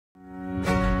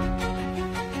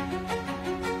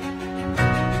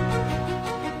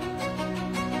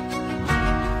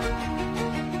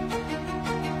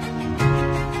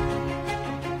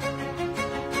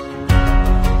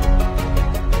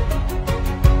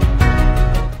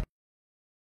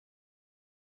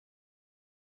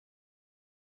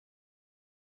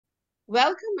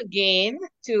Welcome again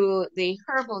to the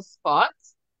Herbal Spot,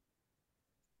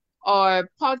 our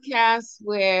podcast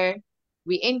where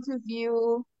we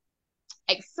interview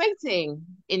exciting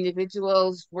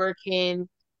individuals working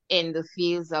in the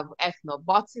fields of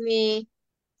ethnobotany,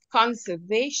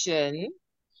 conservation,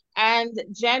 and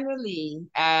generally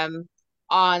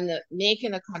on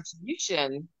making a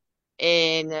contribution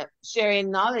in sharing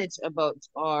knowledge about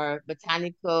our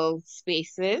botanical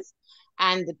spaces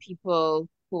and the people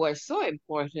who are so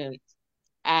important.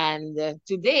 And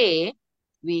today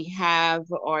we have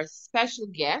our special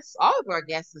guests. All of our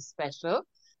guests are special,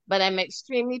 but I'm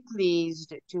extremely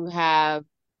pleased to have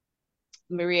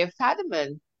Maria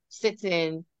Fadiman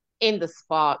sitting in the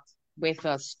spot with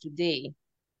us today.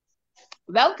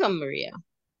 Welcome, Maria.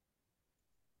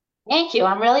 Thank you.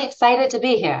 I'm really excited to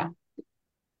be here.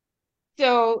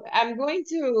 So I'm going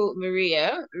to,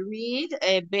 Maria, read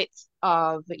a bit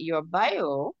of your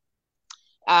bio,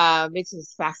 which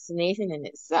is fascinating in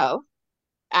itself.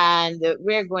 And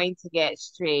we're going to get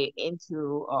straight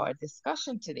into our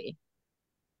discussion today.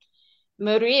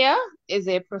 Maria is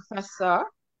a professor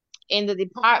in the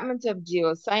Department of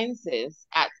Geosciences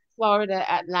at Florida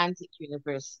Atlantic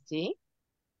University,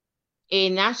 a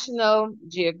National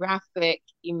Geographic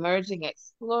Emerging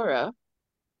Explorer,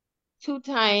 two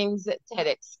times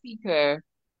TEDx speaker,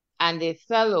 and a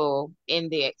fellow in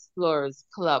the Explorers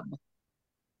Club.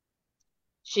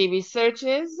 She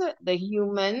researches the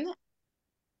human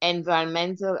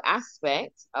environmental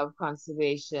aspect of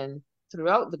conservation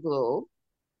throughout the globe,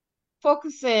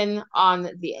 focusing on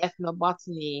the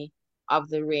ethnobotany of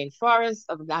the rainforests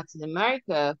of Latin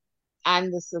America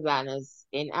and the savannas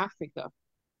in Africa.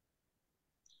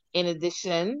 In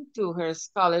addition to her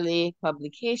scholarly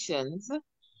publications,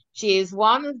 she is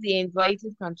one of the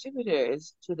invited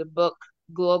contributors to the book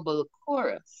Global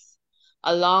Chorus,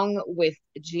 along with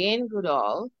Jane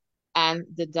Goodall and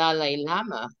the Dalai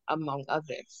Lama, among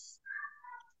others.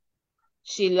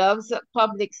 She loves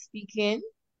public speaking,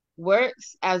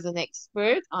 works as an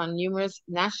expert on numerous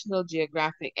National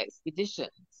Geographic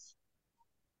expeditions.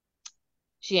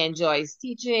 She enjoys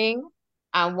teaching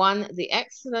and won the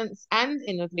Excellence and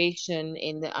Innovation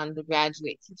in the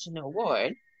Undergraduate Teaching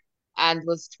Award and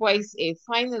was twice a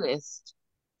finalist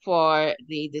for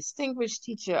the Distinguished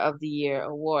Teacher of the Year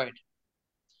award.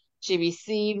 She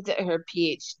received her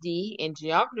PhD in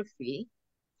geography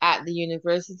at the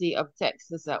University of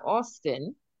Texas at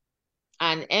Austin,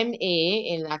 an MA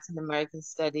in Latin American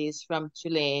Studies from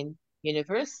Tulane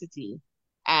University,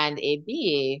 and a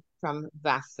BA from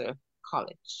Vassar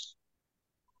College.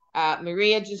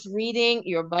 Maria, just reading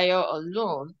your bio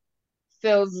alone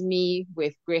fills me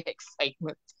with great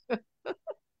excitement.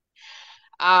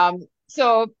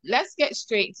 So let's get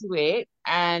straight to it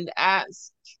and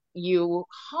ask you,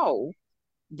 how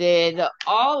did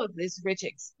all of this rich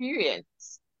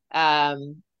experience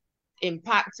um,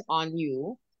 impact on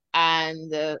you and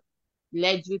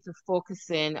led you to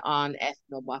focusing on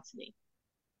ethnobotany?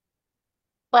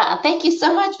 Well, thank you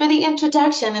so much for the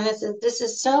introduction, and this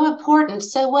is so important.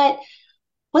 So what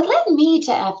led me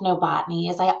to ethnobotany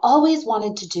is I always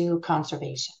wanted to do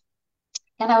conservation,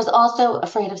 and I was also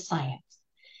afraid of science.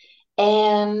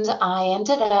 And I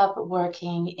ended up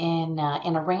working in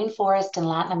a rainforest in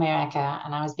Latin America,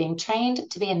 and I was being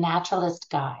trained to be a naturalist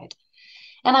guide.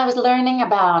 And I was learning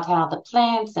about how the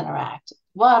plants interact with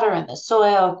water and the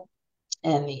soil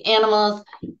and the animals.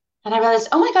 And I realized,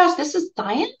 oh my gosh, this is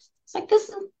science. It's like, this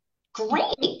is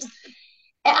great.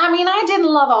 I mean, I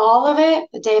didn't love all of it.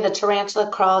 The day the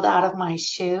tarantula crawled out of my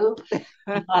shoe,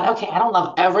 I thought, okay, I don't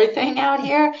love everything out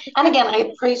here. And again, I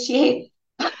appreciate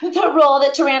the role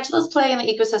that tarantulas play in the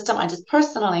ecosystem. I just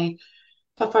personally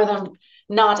prefer them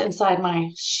not inside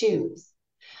my shoes.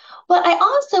 But I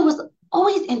also was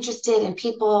always interested in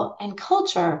people and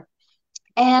culture.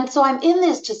 And so I'm in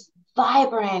this just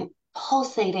vibrant,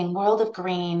 pulsating world of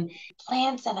green,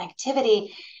 plants and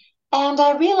activity. And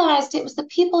I realized it was the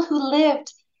people who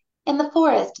lived in the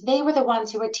forest. They were the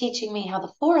ones who were teaching me how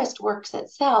the forest works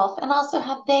itself and also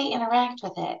how they interact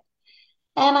with it.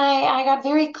 And I got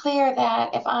very clear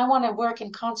that if I want to work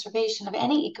in conservation of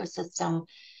any ecosystem,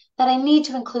 that I need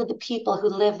to include the people who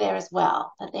live there as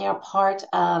well, that they are part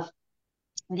of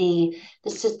the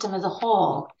system as a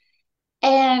whole.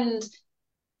 And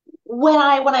when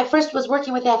I first was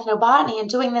working with ethnobotany and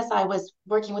doing this, I was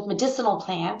working with medicinal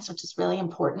plants, which is really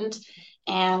important.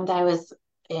 And I was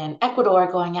in Ecuador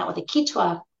going out with a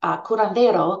Quichua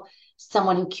curandero,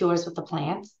 someone who cures with the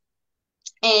plants.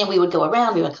 And we would go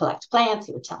around, we would collect plants,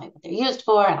 he would tell me what they're used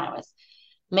for, and I was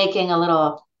making a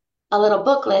little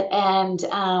booklet. And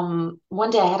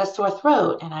one day I had a sore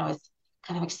throat, and I was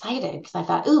kind of excited because I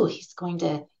thought, ooh, he's going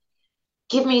to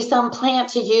give me some plant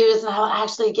to use and I'll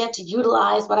actually get to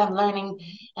utilize what I'm learning.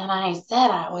 And I said,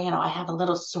 well, I have a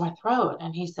little sore throat.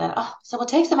 And he said, oh, so we'll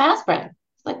take some aspirin.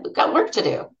 It's like, we've got work to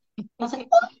do. I was like,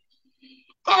 what?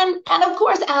 And of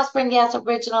course, aspirin, yes,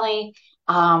 originally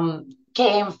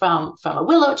came from a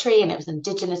willow tree, and it was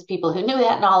indigenous people who knew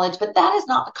that knowledge, but that is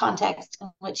not the context in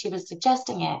which he was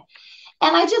suggesting it.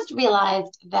 And I just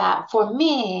realized that for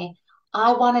me,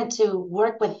 I wanted to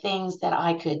work with things that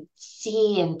I could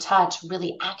see and touch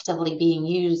really actively being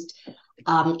used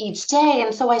each day.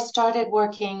 And so I started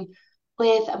working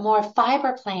with more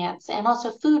fiber plants and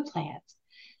also food plants.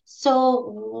 So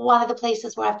one of the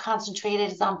places where I've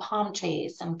concentrated is on palm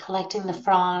trees and collecting the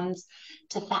fronds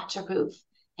to thatch a roof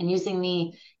and using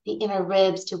the inner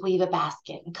ribs to weave a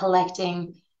basket and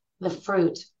collecting the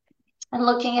fruit and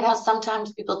looking at how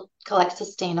sometimes people collect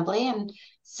sustainably and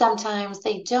sometimes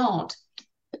they don't.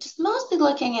 But just mostly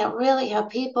looking at really how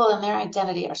people and their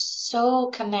identity are so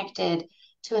connected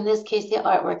to, in this case, the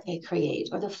artwork they create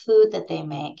or the food that they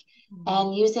make,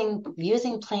 and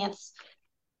using plants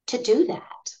to do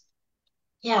that.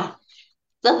 Yeah.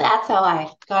 So that's how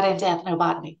I got into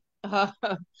ethnobotany.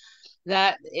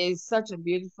 That is such a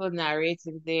beautiful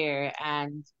narrative there.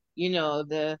 And,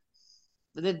 the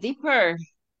deeper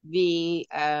the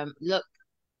look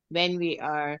when we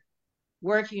are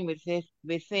working with it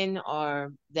within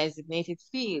our designated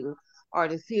field or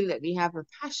the field that we have a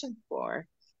passion for,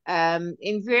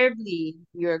 invariably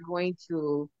you're going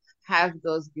to have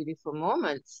those beautiful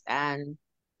moments. And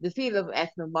the field of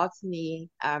ethnobotany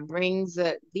brings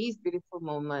these beautiful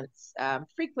moments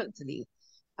frequently.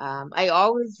 I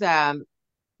always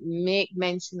make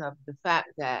mention of the fact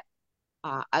that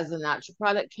as a natural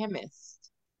product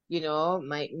chemist,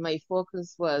 my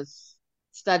focus was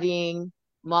studying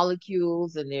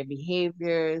molecules and their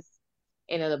behaviors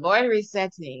in a laboratory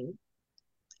setting.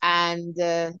 And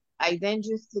I then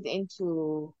drifted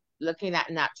into looking at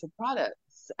natural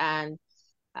products. And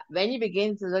when you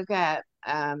begin to look at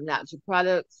natural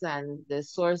products and the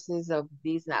sources of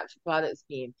these natural products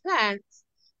being plants,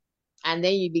 and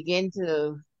then you begin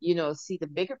to, see the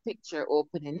bigger picture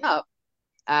opening up,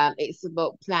 it's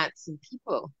about plants and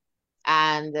people.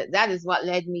 And that is what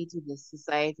led me to the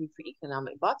Society for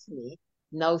Economic Botany,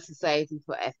 now Society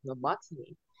for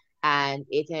Ethnobotany. And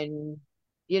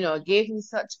gave me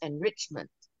such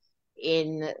enrichment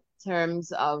in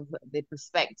terms of the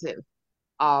perspective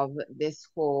of this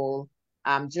whole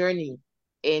journey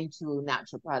into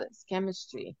natural products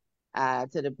chemistry,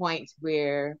 to the point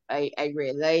where I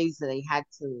realized that I had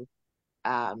to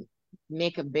um,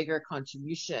 make a bigger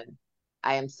contribution.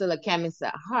 I am still a chemist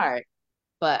at heart,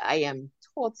 but I am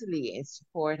totally in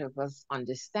support of us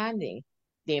understanding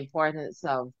the importance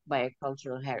of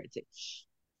biocultural heritage.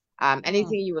 Mm.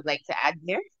 Anything you would like to add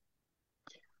there?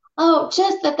 Oh,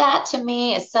 just that to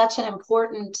me is such an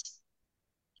important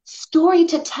story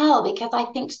to tell because I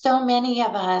think so many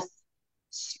of us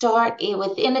start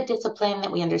within a discipline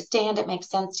that we understand, it makes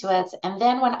sense to us. And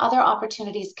then when other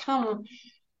opportunities come,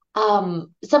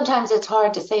 sometimes it's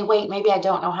hard to say, wait, maybe I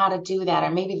don't know how to do that,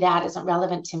 or maybe that isn't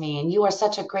relevant to me. And you are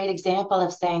such a great example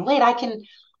of saying, wait, I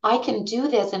can do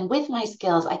this. And with my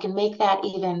skills, I can make that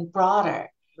even broader.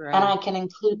 And Right. I can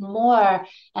include more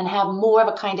and have more of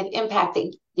a kind of impact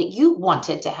that you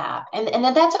wanted to have. And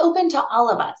then that's open to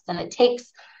all of us. And it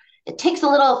takes a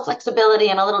little flexibility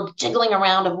and a little jiggling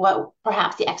around of what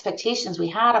perhaps the expectations we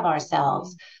had of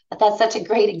ourselves. Mm. But that's such a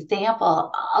great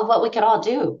example of what we could all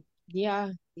do. Yeah,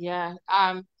 yeah.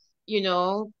 You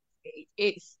know,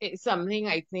 it's something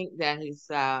I think that is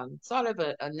sort of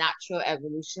a natural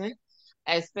evolution,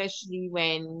 especially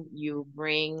when you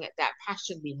bring that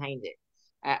passion behind it.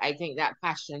 I think that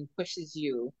passion pushes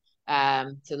you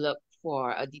to look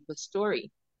for a deeper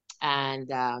story.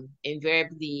 And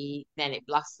invariably, then it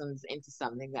blossoms into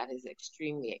something that is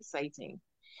extremely exciting.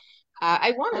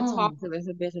 I want to talk Mm. a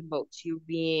little bit about you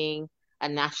being a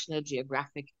National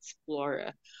Geographic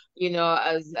explorer.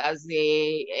 As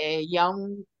a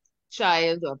young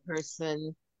child or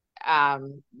person,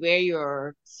 where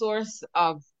your source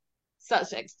of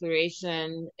such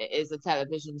exploration is a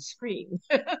television screen.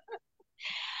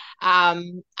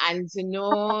 And to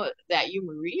know that you,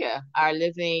 Maria, are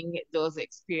living those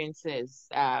experiences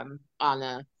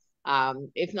on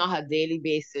if not a daily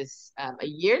basis, a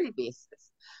yearly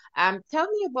basis. Tell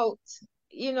me about,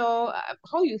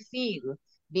 how you feel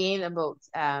being about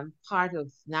part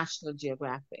of National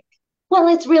Geographic. Well,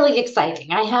 it's really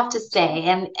exciting, I have to say.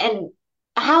 And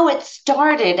how it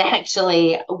started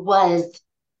actually was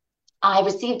I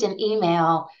received an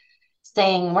email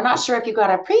saying, we're not sure if you got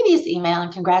our previous email,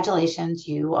 and congratulations,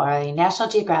 you are a National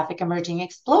Geographic Emerging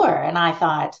Explorer. And I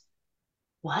thought,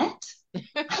 what?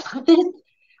 This,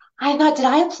 I thought, did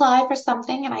I apply for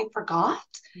something and I forgot?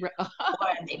 Or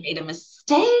they made a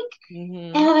mistake?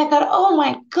 And Mm-hmm. I thought, oh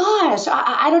my gosh,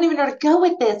 I don't even know where to go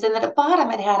with this. And then at the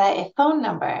bottom, it had a phone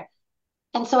number.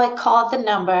 And so I called the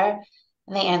number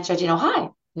and they answered, hi,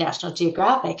 National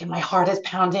Geographic. And my heart is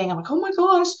pounding. I'm like, oh my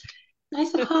gosh. And I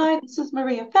said, hi, this is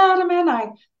Maria Fadiman.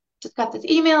 I just got this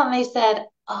email. And they said,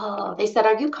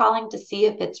 are you calling to see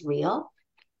if it's real?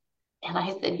 And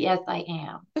I said, yes, I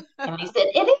am. And they said,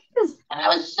 it is. And I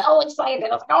was so excited. I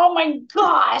was like, oh my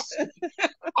gosh.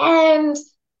 And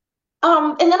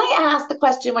and then I asked the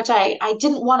question, which I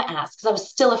didn't want to ask because I was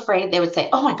still afraid they would say,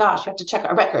 oh my gosh, we have to check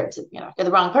our records. You're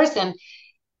the wrong person.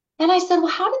 And I said, well,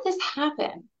 how did this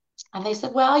happen? And they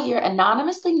said, well, you're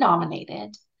anonymously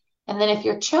nominated. And then if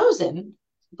you're chosen,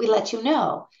 we let you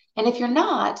know. And if you're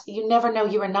not, you never know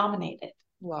you were nominated.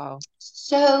 Wow.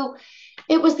 So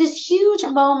it was this huge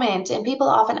moment. And people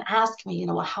often ask me,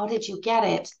 well, how did you get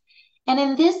it? And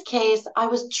in this case, I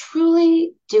was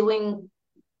truly doing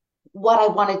what I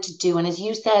wanted to do. And as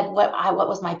you said, what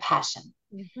was my passion?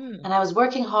 Mm-hmm. And I was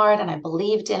working hard and I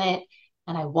believed in it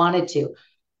and I wanted to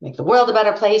make the world a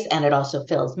better place. And it also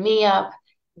fills me up.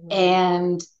 Right.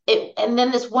 And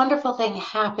then this wonderful thing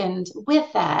happened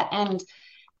with that. And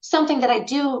something that I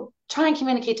do try and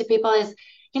communicate to people is,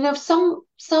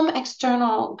 some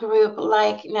external group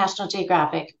like National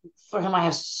Geographic, for whom I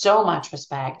have so much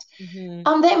respect,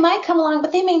 Mm-hmm. they might come along,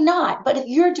 but they may not. But if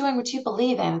you're doing what you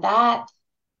believe in, that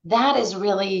is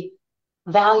really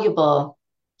valuable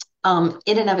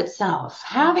in and of itself.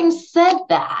 Having said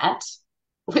that,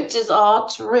 which is all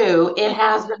true, it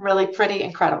has been really pretty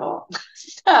incredible.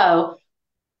 So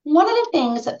one of the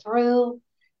things that through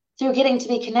getting to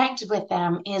be connected with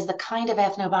them is the kind of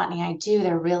ethnobotany I do.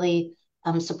 They're really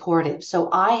supportive.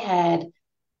 So I had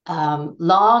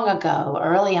long ago,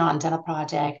 early on, done a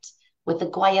project with the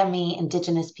Guayami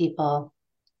indigenous people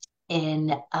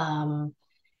in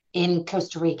in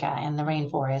Costa Rica in the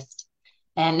rainforest.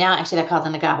 And now actually they're called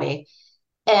the Nagabe.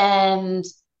 And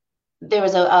there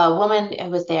was a woman who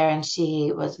was there and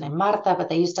she was named Marta, but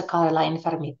they used to call her La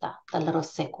Enfermita, the little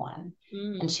sick one.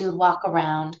 And Mm. she would walk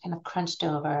around kind of crunched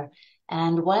over.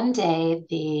 And one day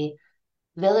the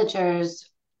villagers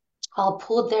all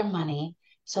pooled their money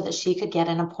so that she could get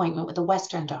an appointment with a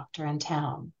Western doctor in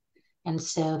town. And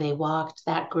so they walked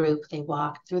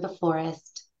through the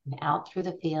forest and out through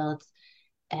the fields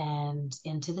and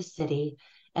into the city.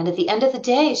 And at the end of the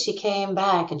day, she came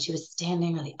back and she was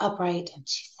standing really upright and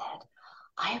she said,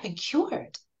 I have been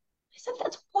cured. I said,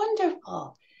 that's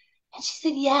wonderful. And she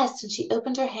said, yes. And she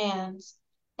opened her hands,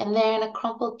 and there in a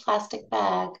crumpled plastic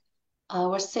bag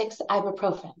were 6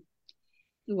 ibuprofen.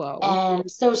 Wow.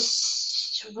 And so,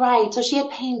 right. So she had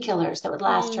painkillers that would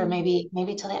last her Mm.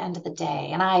 maybe till the end of the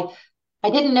day. And I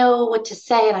didn't know what to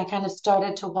say. And I kind of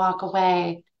started to walk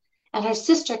away. And her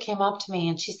sister came up to me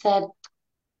and she said,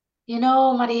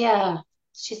 Maria,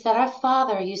 she said, our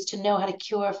father used to know how to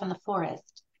cure from the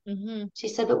forest. Mm-hmm. She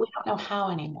said, but we don't know how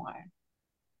anymore.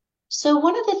 So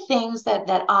one of the things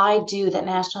that I do that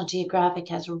National Geographic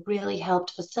has really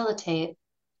helped facilitate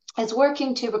is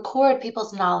working to record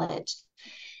people's knowledge.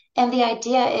 And the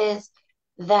idea is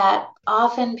that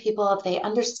often people, if they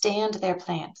understand their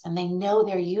plants and they know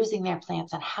they're using their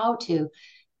plants and how to,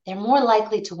 they're more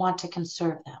likely to want to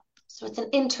conserve them. So it's an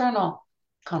internal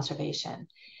conservation.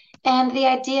 And the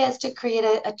idea is to create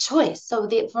a choice so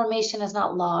the information is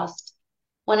not lost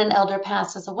when an elder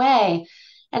passes away.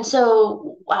 And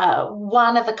so,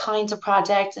 one of the kinds of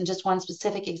projects, and just one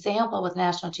specific example with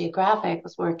National Geographic,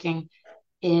 was working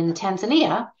in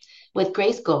Tanzania with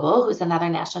Grace Gobo, who's another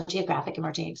National Geographic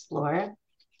emerging explorer.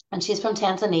 And she's from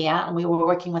Tanzania, and we were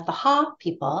working with the Ha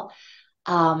people.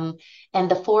 Um,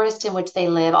 and the forest in which they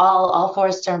live, all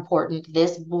forests are important.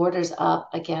 This borders up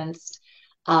against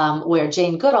where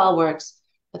Jane Goodall works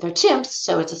with her chimps,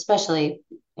 so it's especially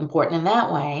important in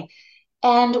that way.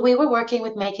 And we were working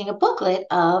with making a booklet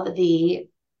of the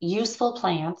useful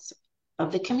plants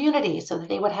of the community so that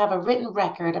they would have a written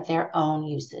record of their own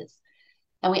uses.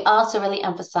 And we also really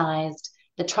emphasized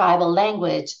the tribal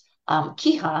language,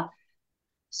 Kiha,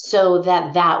 so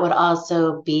that that would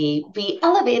also be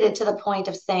elevated to the point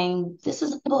of saying this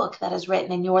is a book that is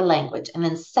written in your language. And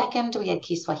then second, we had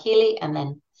Kiswahili, and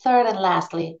then third and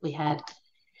lastly, we had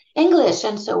English.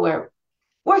 And so we're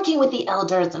working with the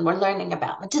elders and we're learning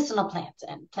about medicinal plants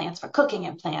and plants for cooking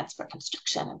and plants for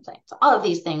construction and plants, all of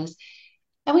these things.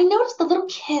 And we noticed the little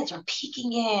kids were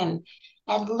peeking in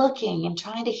and looking and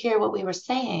trying to hear what we were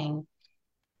saying.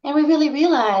 And we really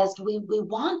realized we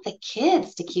want the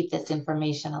kids to keep this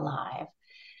information alive.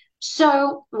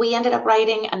 So we ended up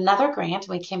writing another grant.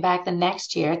 We came back the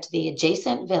next year to the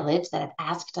adjacent village that had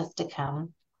asked us to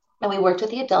come. And we worked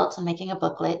with the adults on making a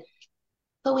booklet.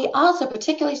 But we also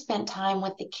particularly spent time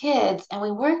with the kids and we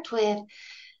worked with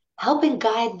helping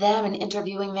guide them in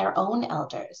interviewing their own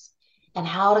elders and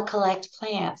how to collect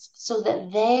plants so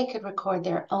that they could record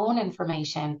their own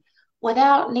information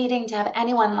without needing to have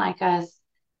anyone like us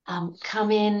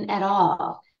come in at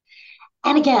all.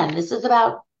 And again, this is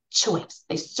about choice.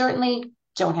 They certainly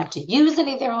don't have to use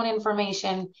any of their own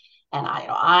information. And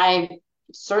I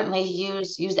certainly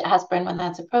use aspirin when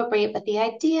that's appropriate. But the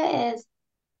idea is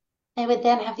they would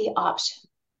then have the option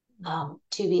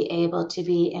to be able to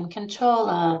be in control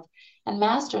of and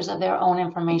masters of their own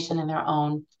information in their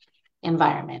own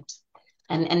environment.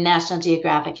 And National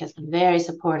Geographic has been very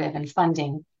supportive in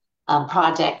funding that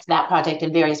project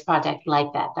and various projects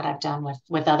like that I've done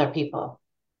with other people.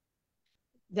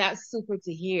 That's super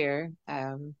to hear.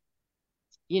 As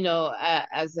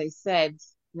I said,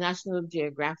 National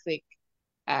Geographic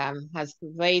has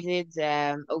provided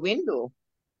a window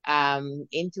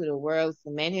into the world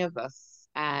for many of us.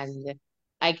 And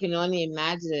I can only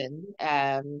imagine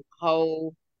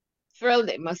how thrilled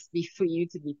it must be for you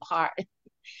to be part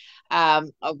of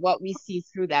what we see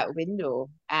through that window.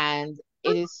 And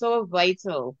it is so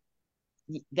vital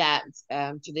that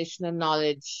traditional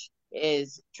knowledge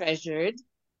is treasured,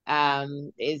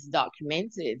 is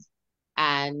documented,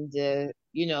 and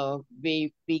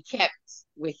be kept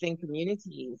within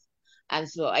communities. And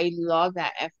so I love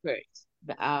that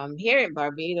effort. Here in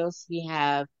Barbados, we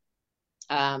have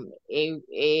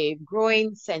a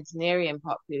growing centenarian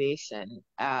population.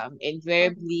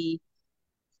 Invariably,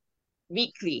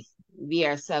 weekly, we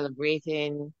are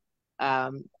celebrating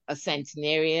a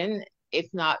centenarian, if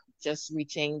not just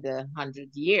reaching the 100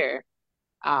 year.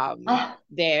 Yeah,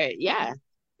 they're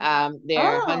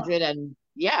Oh, 100 and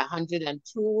yeah,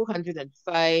 102,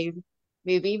 105.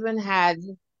 We've even had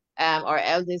our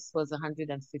eldest was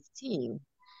 115.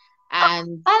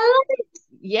 And I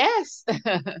yes,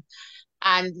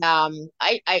 and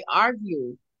I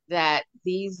argue that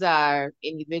these are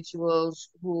individuals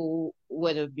who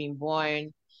would have been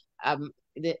born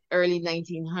the early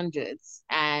 1900s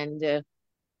and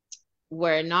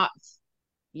were not,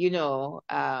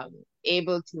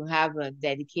 able to have a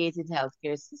dedicated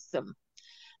healthcare system.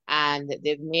 And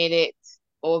they've made it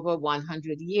over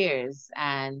 100 years.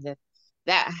 And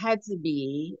that had to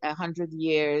be 100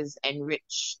 years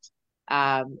enriched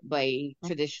by love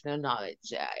traditional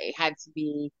knowledge. It had to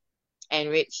be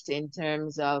enriched in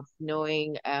terms of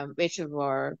knowing which of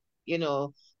our, you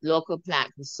know, local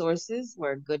plant resources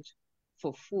were good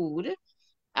for food,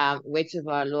 which of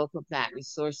our local plant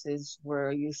resources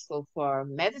were useful for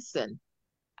medicine.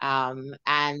 And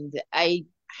I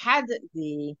had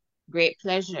the great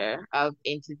pleasure of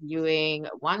interviewing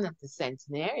one of the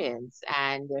centenarians,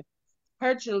 and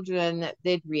her children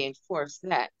did reinforce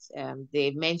that.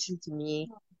 They mentioned to me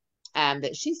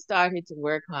that she started to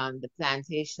work on the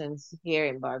plantations here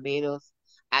in Barbados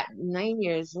at 9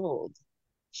 years old.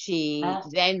 She that.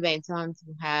 then went on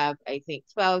to have, I think,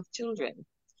 12 children,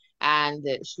 and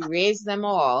she raised them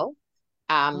all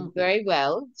Mhm. very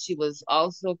well. She was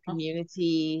also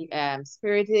community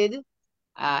spirited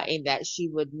in that she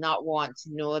would not want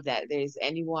to know that there's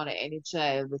anyone or any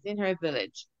child within her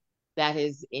village that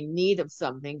is in need of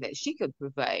something that she could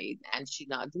provide, and she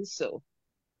not do so.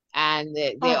 And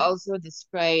they Ah, also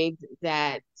described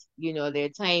that, there are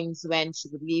times when she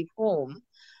would leave home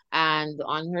and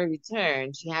on her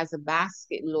return, she has a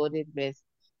basket loaded with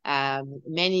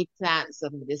many plants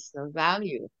of medicinal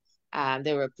value.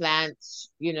 There were plants,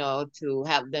 to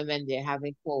help them when they're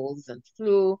having colds and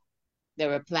flu. There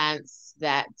were plants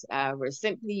that were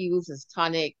simply used as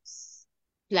tonics,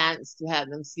 plants to help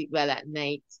them sleep well at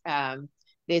night.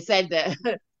 They said that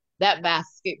that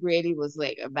basket really was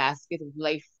like a basket of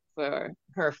life for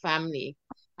her family.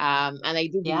 And I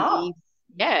do yeah. believe,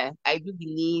 yeah, I do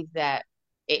believe that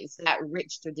it's that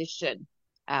rich tradition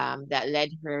that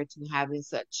led her to having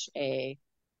such a,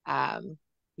 um,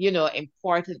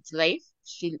 important life.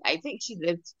 I think she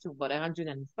lived to about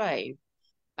 105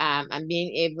 and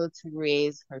being able to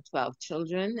raise her 12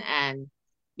 children and,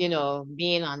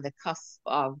 being on the cusp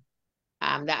of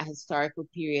that historical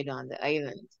period on the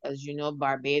island. As you know,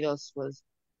 Barbados was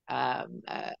um,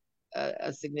 a,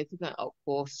 a significant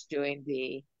outpost during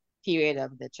the period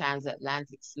of the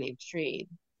transatlantic slave trade.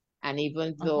 And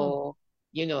even Mhm. though,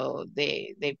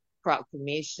 the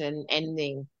proclamation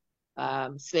ending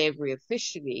slavery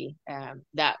officially,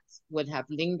 that would have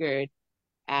lingered.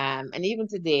 And even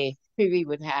today, we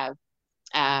would have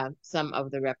some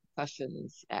of the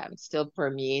repercussions still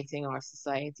permeating our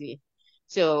society.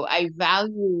 So I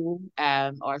value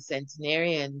our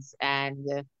centenarians,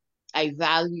 and I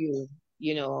value,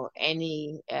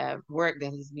 any work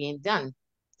that is being done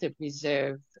to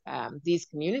preserve these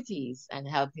communities and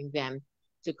helping them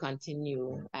to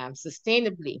continue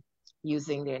sustainably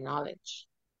using their knowledge.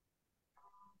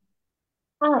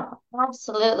 Oh,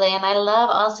 absolutely. And I love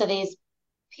also these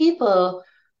people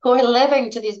who are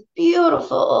living to these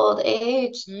beautiful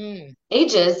Mm,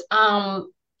 ages,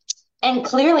 and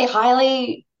clearly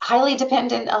highly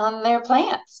dependent on their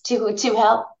plants to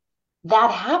help that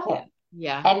happen.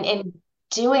 yeah. And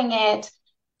doing it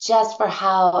just for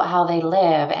how they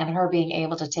live, and her being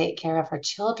able to take care of her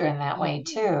children that way Mhm.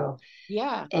 too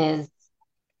Yeah. is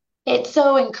it's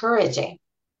so encouraging.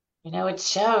 It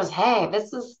shows, hey,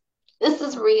 this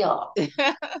is real.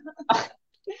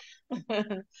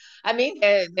 I mean,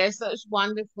 they're such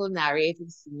wonderful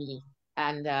narratives to me,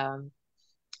 and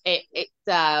it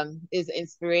is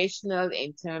inspirational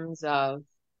in terms of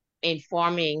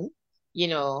informing,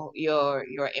 your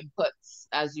inputs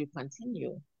as you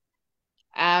continue.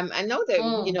 I know that,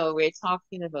 Mm, we're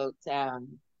talking about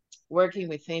working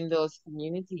within those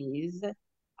communities.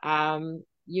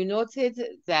 You noted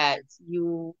that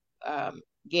you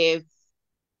gave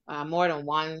more than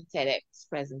one TEDx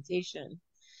presentation.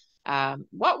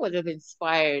 What would have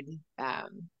inspired,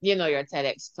 your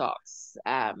TEDx talks?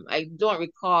 I don't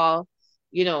recall,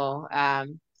 you know,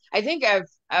 I think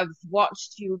I've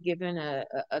watched you giving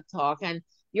a talk, and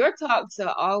your talks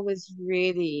are always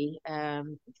really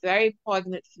very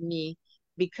poignant for me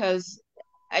because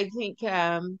I think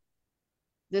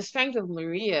the strength of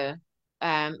Maria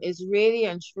is really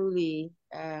and truly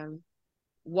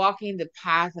walking the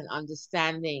path and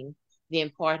understanding the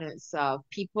importance of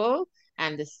people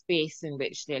and the space in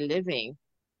which they're living.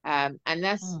 And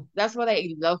that's mm. that's what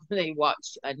I love when I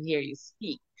watch and hear you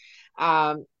speak.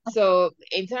 So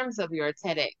in terms of your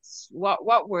TEDx,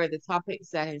 what were the topics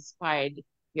that inspired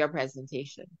your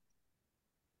presentation?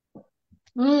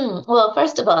 Well,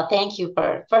 first of all, thank you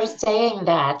for saying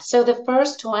that. So the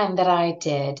first one that I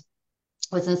did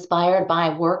was inspired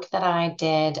by work that I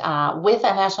did with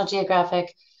a National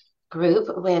Geographic group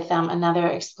with another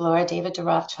explorer, David de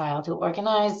Rothschild, who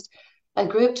organized a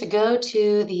group to go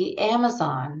to the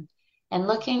Amazon and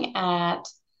looking at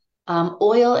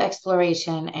oil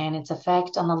exploration and its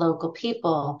effect on the local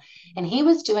people. And he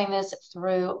was doing this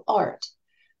through art.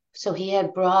 So he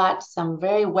had brought some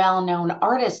very well-known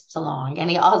artists along, and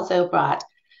he also brought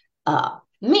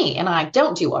me, and I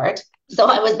don't do art, so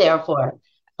I was there for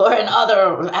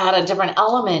another add a different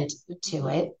element to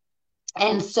Mhm. it.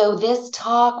 And so this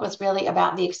talk was really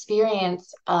about the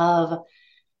experience of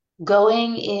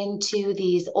going into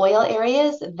these oil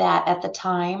areas that at the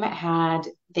time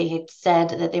they had said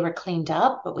that they were cleaned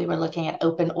up, but we were looking at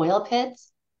open oil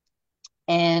pits.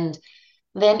 And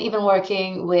then even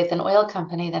working with an oil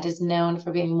company that is known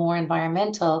for being more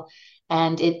environmental,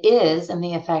 and it is in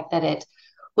the effect that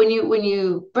when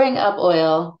you bring up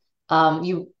oil,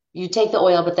 you take the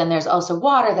oil, but then there's also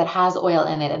water that has oil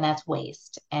in it, and that's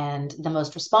waste. And the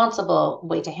most responsible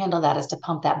way to handle that is to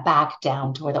pump that back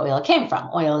down to where the oil came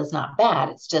from. Oil is not bad;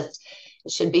 it's just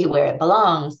it should be where it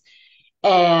belongs.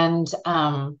 And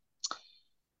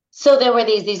so there were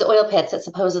these oil pits that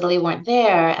supposedly weren't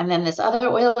there. And then this other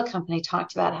oil company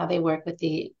talked about how they work with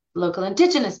the local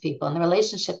indigenous people and the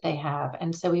relationship they have.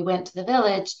 And so we went to the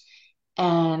village,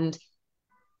 and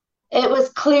it was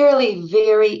clearly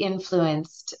very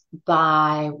influenced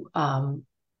by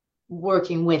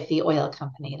working with the oil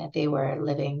company, that they were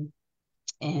living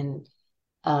in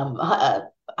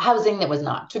housing that was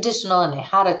not traditional, and they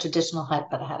had a traditional hut,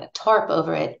 but it had a tarp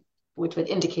over it, which would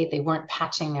indicate they weren't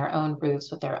patching their own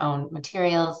roofs with their own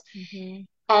materials. Mhm.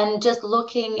 And just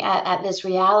looking at this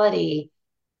reality,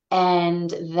 and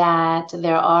that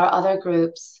there are other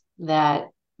groups that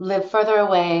live further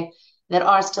away that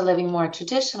are still living more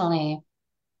traditionally.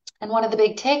 And one of the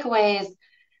big takeaways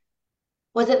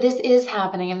was that this is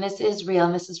happening, and this is real,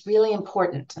 and this is really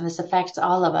important, and this affects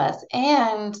all of us.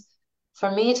 And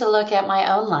for me to look at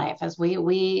my own life, as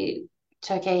we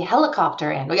took a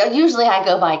helicopter in. Usually I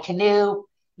go by canoe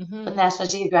with Mhm. National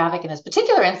Geographic. In this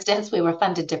particular instance, we were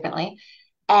funded differently.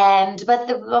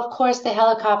 Of course, the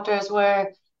helicopters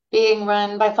were being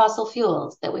run by fossil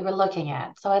fuels that we were looking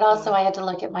at. So Yeah. I had to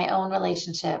look at my own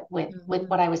relationship with Mhm.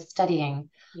 what I was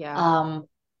studying. Yeah. Um,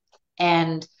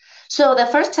 and so the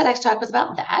first TEDx talk was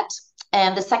about that.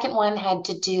 And the second one had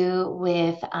to do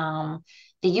with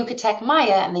the Yucatec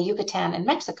Maya and the Yucatan in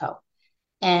Mexico.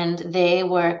 And they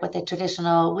work with a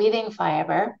traditional weaving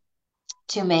fiber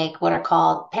to make what are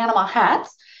called Panama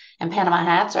hats. And Panama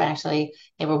hats are actually,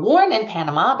 they were worn in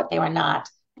Panama, but they were not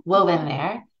woven Mhm.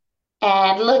 there.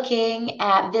 and looking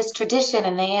at this tradition,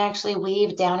 and they actually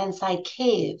weave down inside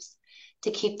caves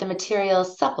to keep the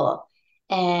materials supple,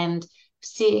 and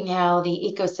seeing how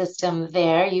the ecosystem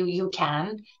there, you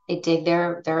can, they dig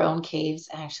their own caves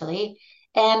actually,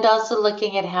 and also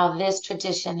looking at how this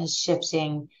tradition is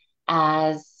shifting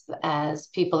as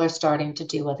people are starting to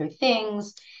do other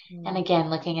things. And Mm. again,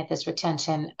 looking at this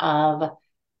retention of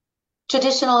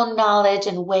traditional knowledge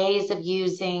and ways of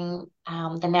using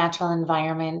the natural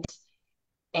environment,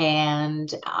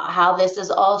 and how this is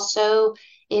also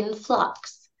in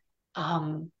flux.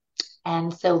 Um,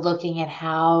 and so looking at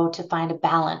how to find a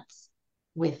balance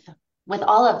with with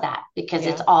all of that, because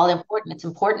it's Yeah, all important. It's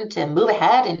important to move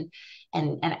ahead,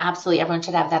 and absolutely everyone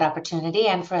should have that opportunity,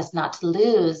 and for us not to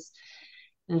lose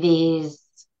these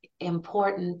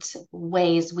important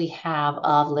ways we have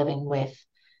of living with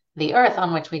the earth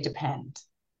on which we depend.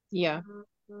 yeah,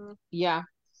 yeah.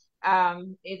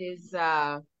 It is,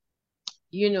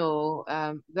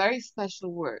 very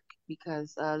special work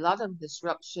because a lot of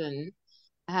disruption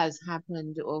has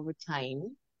happened over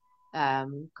time,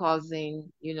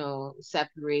 causing,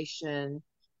 separation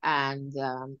and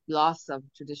loss of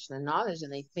traditional knowledge.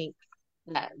 And I think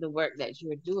that the work that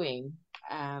you're doing,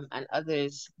 and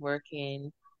others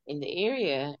working in the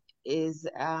area is,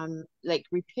 like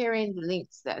repairing the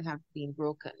links that have been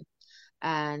broken.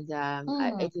 And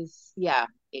Mm, it is, yeah,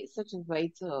 it's such a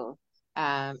vital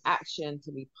action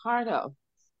to be part of.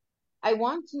 I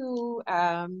want to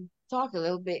talk a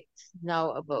little bit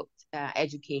now about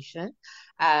education,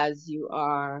 as you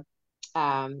are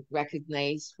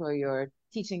recognized for your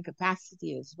teaching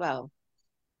capacity as well.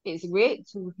 It's great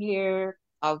to hear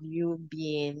of you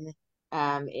being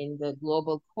in the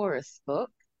Global Chorus book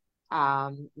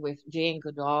with Jane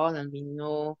Goodall, and we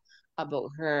know about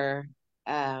her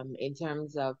in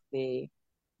terms of the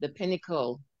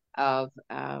pinnacle of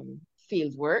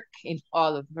field work in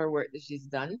all of her work that she's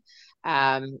done.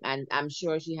 And I'm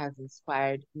sure she has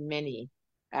inspired many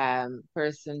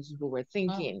persons who were mm.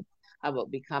 thinking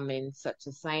about becoming such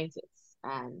a scientist.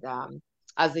 And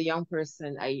as a young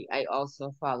person, I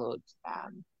also followed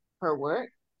her work.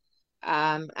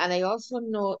 And I also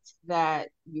note that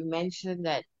you mentioned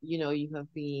that, you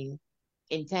have been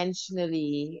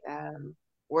intentionally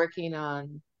working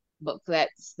on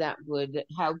booklets that would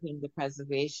help in the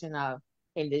preservation of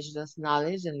indigenous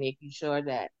knowledge and making sure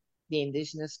that the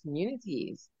indigenous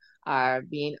communities are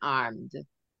being armed.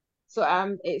 So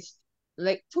it's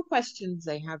like two questions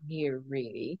I have here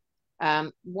really.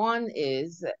 One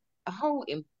is, how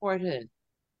important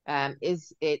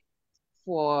is it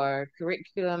for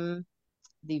curriculum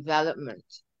development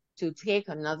to take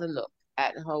another look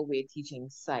at how we're teaching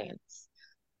science?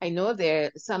 I know there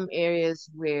are some areas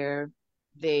where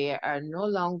they are no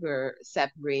longer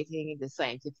separating the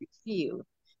scientific field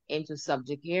into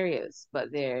subject areas,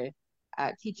 but they're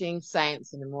teaching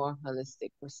science in a more holistic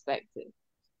perspective.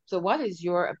 So, what is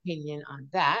your opinion on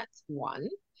that one?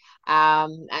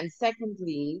 And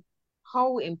secondly,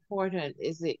 how important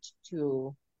is it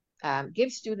to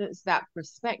give students that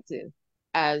perspective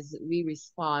as we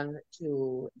respond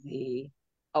to the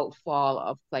outfall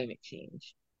of climate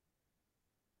change?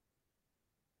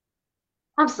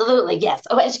 Absolutely, yes.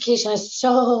 Oh, education is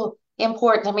so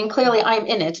important. I mean, clearly Mhm. I'm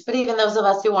in it, but even those of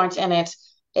us who aren't in it,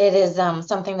 it is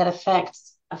something that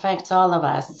affects all of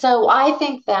us. So I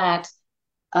think that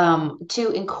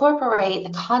to incorporate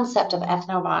the concept of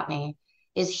ethnobotany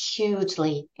is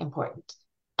hugely important.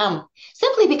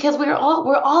 Simply because we're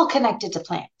all connected to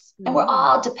plants, and we're Mhm.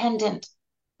 all dependent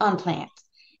on plants.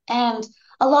 And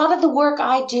a lot of the work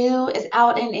I do is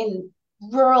out in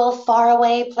rural,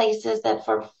 faraway places that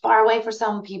for far away for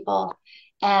some people,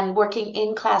 and working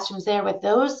in classrooms there with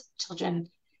those children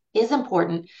is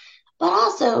important. But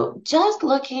also just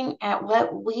looking at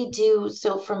what we do.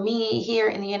 So for me here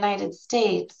in the United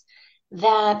States,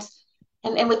 that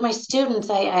and with my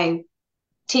students, I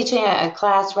teaching a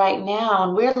class right now,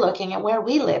 and we're looking at where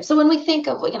we live. So when we think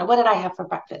of, what did I have for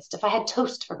breakfast? If I had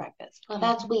toast for breakfast, well,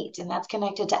 that's Mhm. wheat, and that's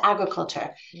connected to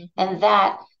agriculture, and Mhm.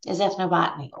 that is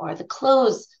ethnobotany. Or the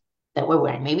clothes that we're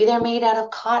wearing, maybe they're made out of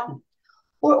cotton,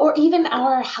 or even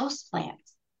our house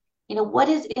plants. What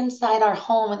is inside our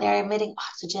home, and they're emitting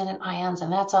oxygen and ions,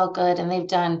 and that's all good. And they've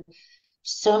done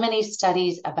so many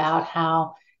studies about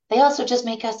how they also just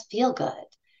make us feel good.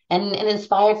 And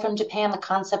inspired from Japan, the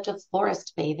concept of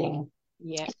forest bathing.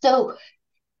 Yeah. So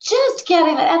just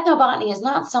getting that ethnobotany is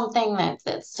not something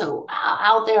that's so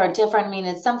out there or different. I mean,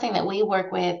 it's something that we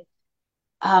work with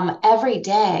every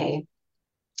day,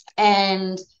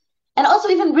 and also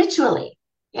even ritually.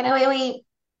 We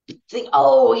think,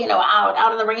 oh,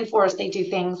 out in the rainforest they do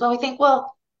things. Well, we think,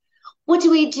 well, what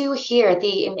do we do here in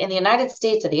the United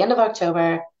States at the end of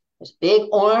October? There's a big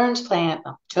orange plant,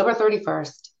 October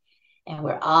 31st, and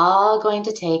we're all going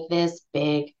to take this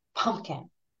big pumpkin.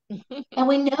 And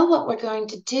we know what we're going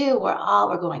to do.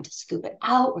 We're going to scoop it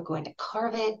out. We're going to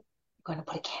carve it. We're going to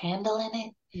put a candle in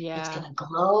it. It's Yeah. going to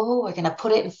glow. We're going to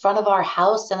put it in front of our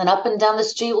house, and then up and down the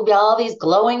street will be all these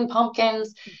glowing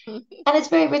pumpkins. And it's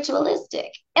very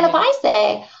ritualistic. And if Yeah. I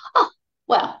say, oh,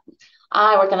 well,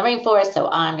 I work in the rainforest, so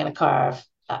I'm going to carve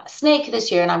a snake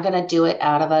this year, and I'm going to do it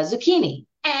out of a zucchini.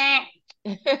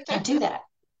 Can't do that.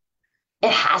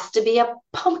 It has to be a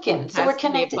pumpkin. So we're Has to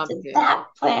be a connected to pumpkin. that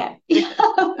plant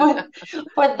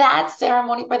for that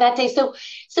ceremony, for that day. So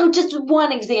just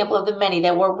one example of the many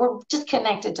that we're just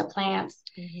connected to plants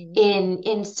Hmm.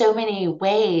 in so many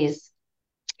ways.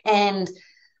 And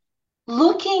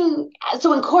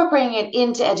so incorporating it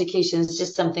into education is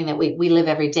just something that we live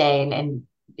every day. And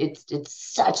it's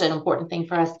such an important thing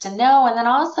for us to know. And then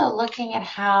also looking at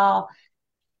how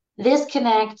this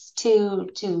connects to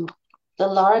the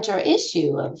larger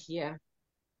issue of Yeah.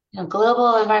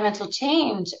 global environmental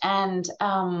change. And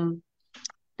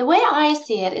the way I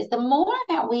see it is the more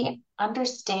that we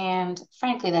understand,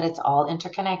 frankly, that it's all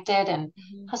interconnected and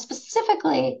Hmm. how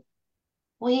specifically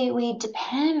we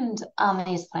depend on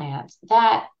these plants,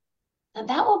 that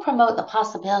will promote the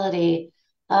possibility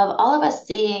of all of us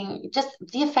seeing just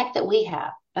the effect that we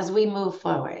have as we move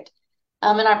forward in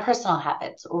our personal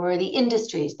habits or the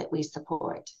industries that we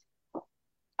support.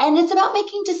 And it's about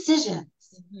making decisions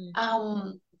Hmm.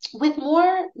 um, with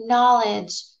more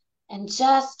knowledge and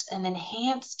just an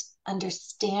enhanced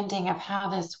understanding of how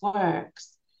this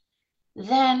works.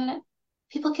 Then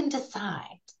people can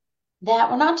decide that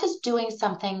we're not just doing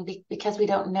something because we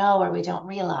don't know or we don't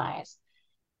realize,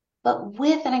 but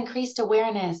with an increased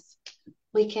awareness,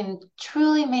 we can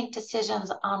truly make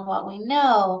decisions on what we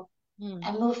know Hmm.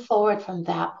 and move forward from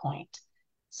that point.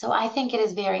 So I think it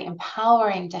is very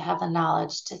empowering to have the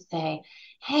knowledge to say,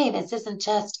 hey, this isn't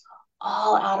just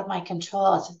all out of my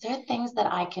control. So there are things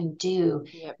that I can do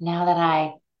Yep. now that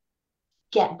I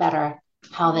get better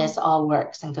how this all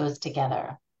works and goes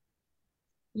together.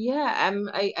 Yeah,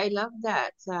 I love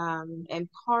that.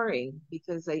 Empowering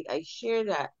because I share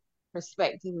that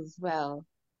perspective as well.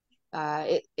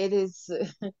 It is,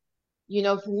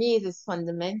 for me, it is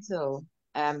fundamental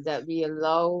that we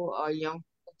allow our young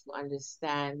people to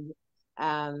understand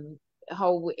um,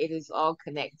 how it is all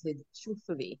connected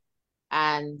truthfully.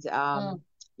 And, Mm,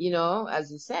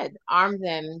 as you said, arm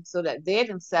them so that they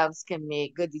themselves can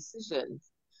make good decisions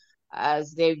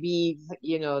as they weave,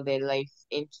 their life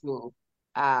into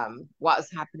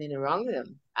what's happening around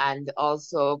them and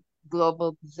also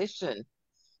global position.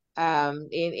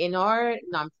 In our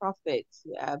nonprofit,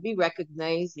 we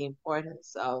recognize the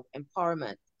importance of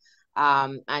empowerment,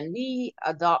 and we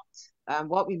adopt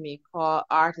what we may call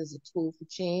art as a tool for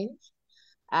change.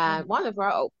 And mm, one of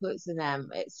our outputs, and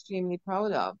I'm extremely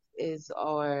proud of, is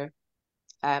our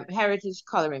heritage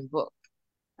coloring book.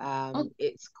 mm,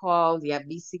 It's called the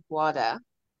Abisi Guada,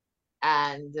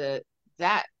 and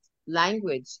that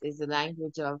language is the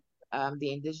language of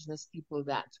the indigenous people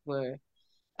that were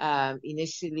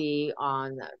initially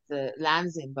on the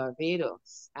lands in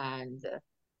Barbados. And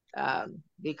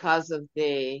because of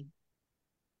the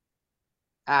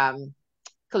um,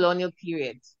 colonial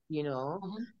period,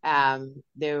 mhm,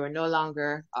 they were no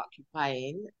longer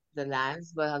occupying the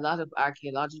lands, but a lot of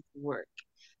archaeological work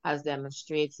has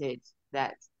demonstrated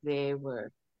that they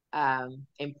were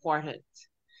important.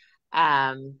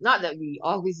 Not that we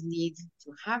always need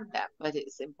to have that, but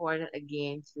it's important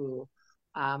again to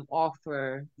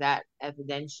offer that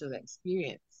evidential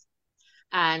experience.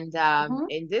 And mhm,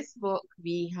 in this book,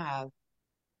 we have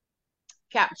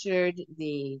captured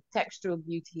the textural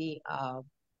beauty of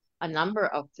a number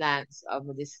of plants of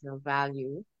medicinal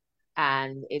value.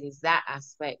 And it is that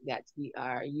aspect that we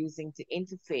are using to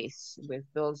interface with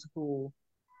those who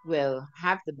will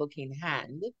have the book in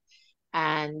hand.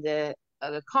 And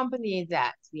accompanying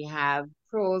that, we have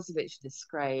prose which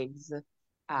describes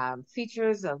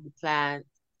features of the plant,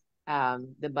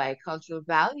 the biocultural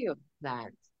value of the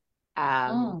plant,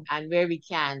 mm, and where we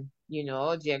can,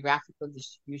 geographical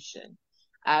distribution.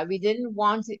 We didn't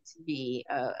want it to be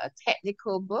a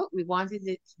technical book. We wanted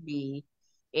it to be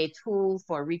a tool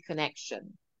for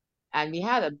reconnection. And we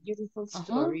had a beautiful mhm,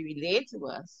 story relayed to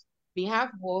us. We have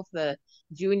both a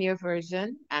junior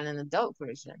version and an adult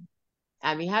version.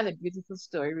 And we had a beautiful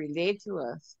story relayed to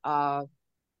us of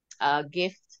a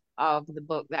gift of the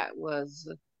book that was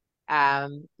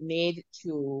made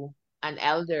to an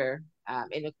elder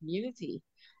in a community.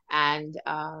 And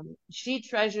she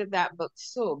treasured that book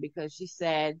so because she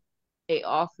said it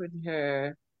offered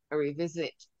her a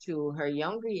revisit to her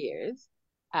younger years,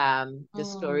 the Mm.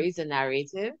 stories, the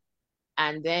narrative,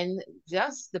 and then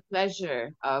just the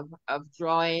pleasure of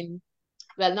drawing,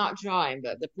 well, not drawing,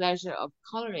 but the pleasure of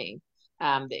coloring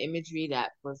the imagery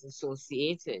that was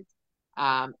associated,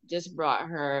 just brought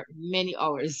her many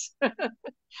hours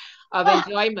of Ah,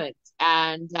 enjoyment.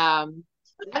 And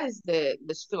that is the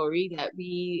story that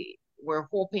we were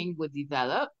hoping would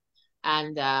develop.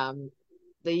 And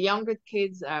the younger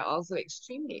kids are also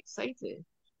extremely excited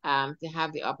to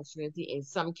have the opportunity, in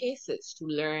some cases, to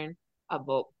learn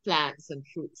about plants and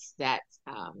fruits that,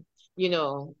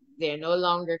 they're no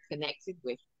longer connected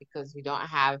with because we don't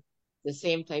have the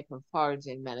same type of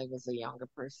foraging when I was a younger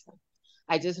person.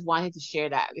 I just wanted to share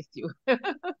that with you. oh,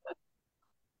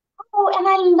 and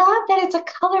I love that it's a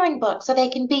coloring book so they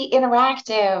can be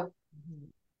interactive Mhm.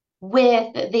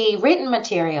 with the written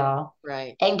material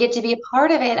Right. and get to be a part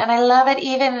of it. And I love it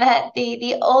even that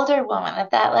the older woman,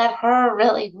 that let her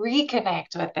really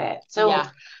reconnect with it. So Yeah.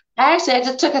 actually I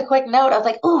just took a quick note. I was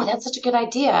like, oh, that's such a good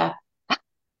idea.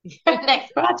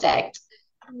 Next project.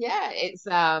 Yeah, it's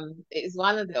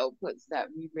one of the outputs that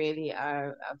we really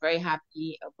are very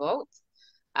happy about.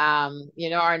 Our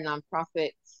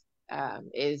nonprofit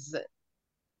is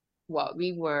what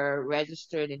we were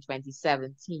registered in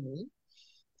 2017,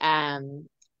 and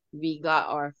we got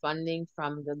our funding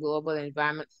from the Global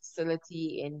Environment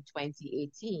Facility in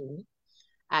 2018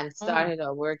 and Mm. started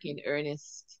our work in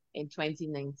earnest in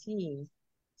 2019.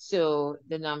 So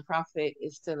the nonprofit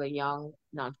is still a young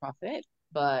nonprofit,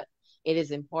 but it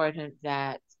is important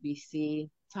that we see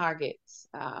targets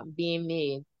being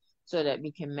made so that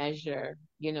we can measure,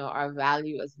 our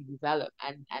value as we develop.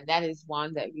 And that is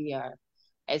one that we are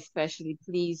especially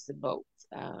pleased about.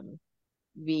 Um,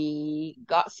 we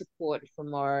got support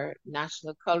from our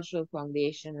National Cultural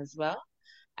Foundation as well,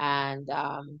 and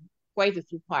quite a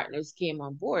few partners came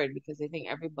on board because I think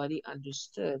everybody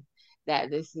understood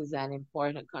that this is an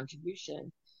important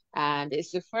contribution. And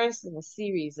it's the first in a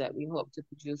series that we hope to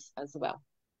produce as well.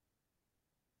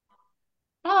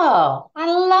 Oh, I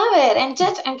love it.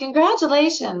 And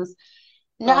congratulations,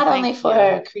 Oh, not thank only you.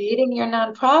 for creating your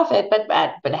nonprofit,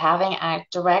 but having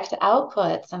direct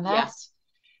outputs. And Yeah.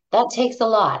 that takes a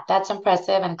lot. That's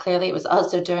impressive. And clearly it was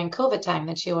also during COVID time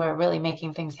that you were really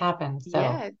making things happen. So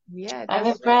Yeah, yeah, I'm that's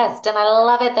right. impressed and I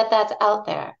love it that that's out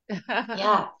there.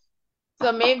 Yeah.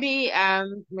 So maybe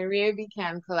Maria, we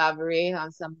can collaborate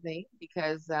on something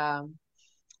because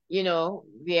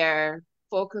we are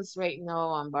focused right now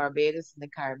on Barbados and the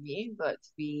Caribbean, but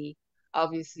we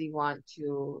obviously want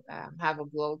to have a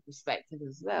global perspective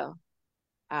as well.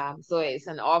 So it's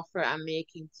an offer I'm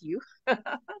making to you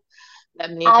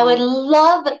that I would maybe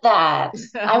love that.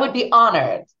 I would be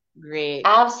honored. great.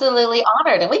 Absolutely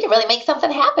honored. And we could really make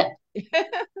something happen.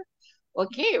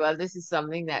 Okay, well, this is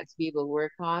something that we will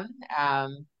work on.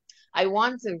 I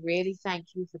want to really thank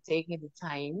you for taking the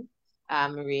time,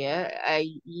 Maria.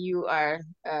 You are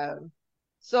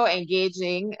so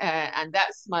engaging, and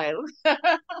that smile,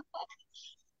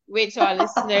 which our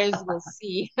listeners will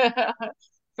see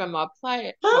from our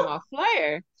flyer,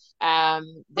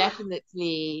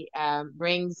 definitely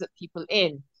brings people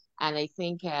in. And I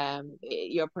think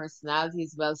your personality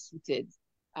is well suited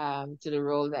to the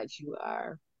role that you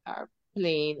are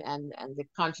playing and the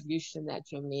contribution that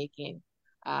you're making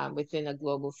within a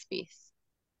global space.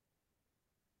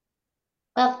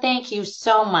 Well, thank you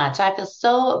so much. I feel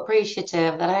so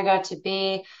appreciative that I got to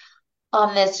be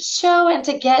on this show and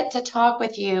to get to talk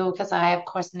with you because I, of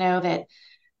course, know that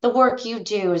the work you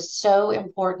do is so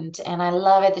important. And I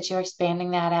love it that you're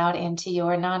expanding that out into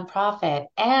your nonprofit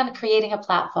and creating a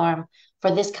platform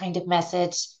for this kind of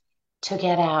message to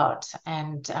get out.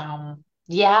 And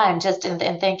yeah, and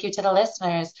thank you to the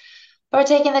listeners for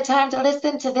taking the time to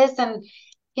listen to this and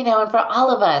for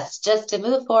all of us just to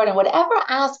move forward in whatever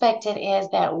aspect it is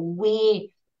that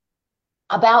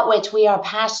about which we are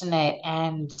passionate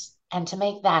and to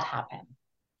make that happen.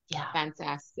 Yeah.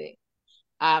 Fantastic.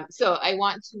 So I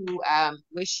want to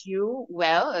wish you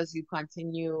well as you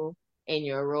continue in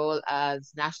your role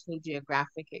as National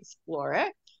Geographic Explorer.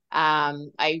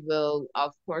 I will,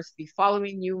 of course, be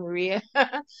following you, Maria.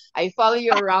 I follow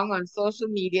you around on social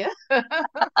media.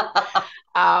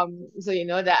 So you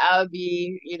know that I'll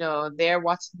be, there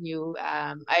watching you.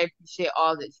 I appreciate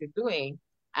all that you're doing,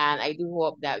 and I do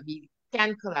hope that we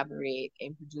can collaborate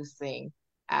in producing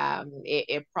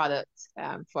a product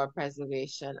for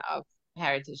preservation of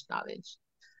heritage knowledge.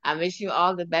 I wish you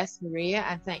all the best, Maria,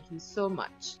 and thank you so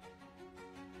much.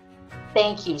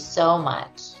 Thank you so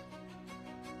much.